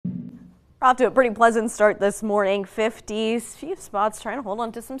We're off to a pretty pleasant start this morning. 50s, few spots trying to hold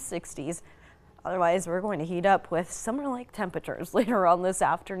on to some 60s. Otherwise, we're going to heat up with summer-like temperatures later on this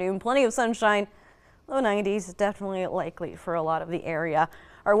afternoon. Plenty of sunshine. Low 90s, definitely likely for a lot of the area.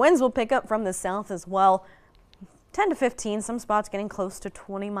 Our winds will pick up from the south as well. 10 to 15, some spots getting close to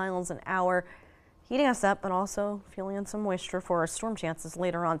 20 miles an hour. Heating us up, but also feeling in some moisture for our storm chances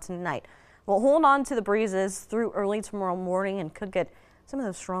later on tonight. We'll hold on to the breezes through early tomorrow morning and could get some of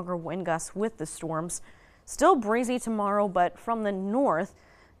those stronger wind gusts with the storms. Still breezy tomorrow, but from the north,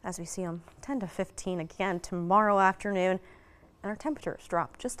 as we see them 10 to 15 again tomorrow afternoon. And our temperatures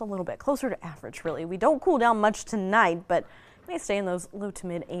drop just a little bit, closer to average really. We don't cool down much tonight, but may stay in those low to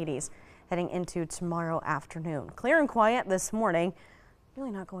mid 80s heading into tomorrow afternoon. Clear and quiet this morning.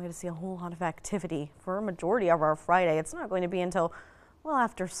 Really not going to see a whole lot of activity for a majority of our Friday. It's not going to be until well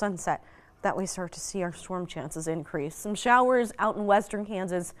after sunset that we start to see our storm chances increase. Some showers out in western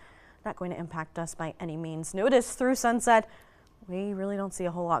Kansas, not going to impact us by any means. Notice through sunset, we really don't see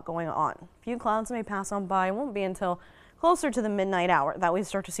a whole lot going on. A few clouds may pass on by. It won't be until closer to the midnight hour that we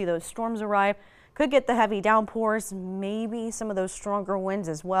start to see those storms arrive. Could get the heavy downpours, maybe some of those stronger winds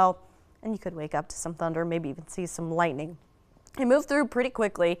as well. And you could wake up to some thunder, maybe even see some lightning. They move through pretty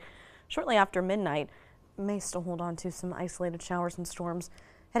quickly. Shortly after midnight, may still hold on to some isolated showers and storms.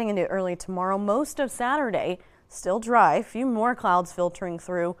 Heading into early tomorrow, most of Saturday, still dry, a few more clouds filtering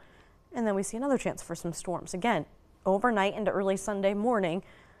through, and then we see another chance for some storms. Again, overnight into early Sunday morning,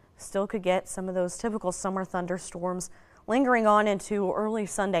 still could get some of those typical summer thunderstorms lingering on into early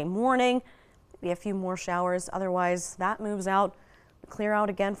Sunday morning. Maybe a few more showers. Otherwise, that moves out, clear out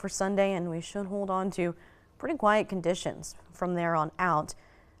again for Sunday, and we should hold on to pretty quiet conditions from there on out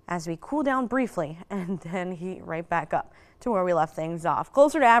as we cool down briefly and then heat right back up to where we left things off.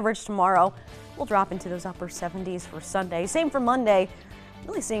 Closer to average tomorrow. We'll drop into those upper 70s for Sunday. Same for Monday.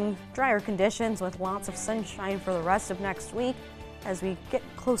 Really seeing drier conditions with lots of sunshine for the rest of next week as we get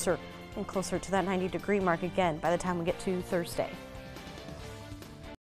closer and closer to that 90-degree mark again by the time we get to Thursday.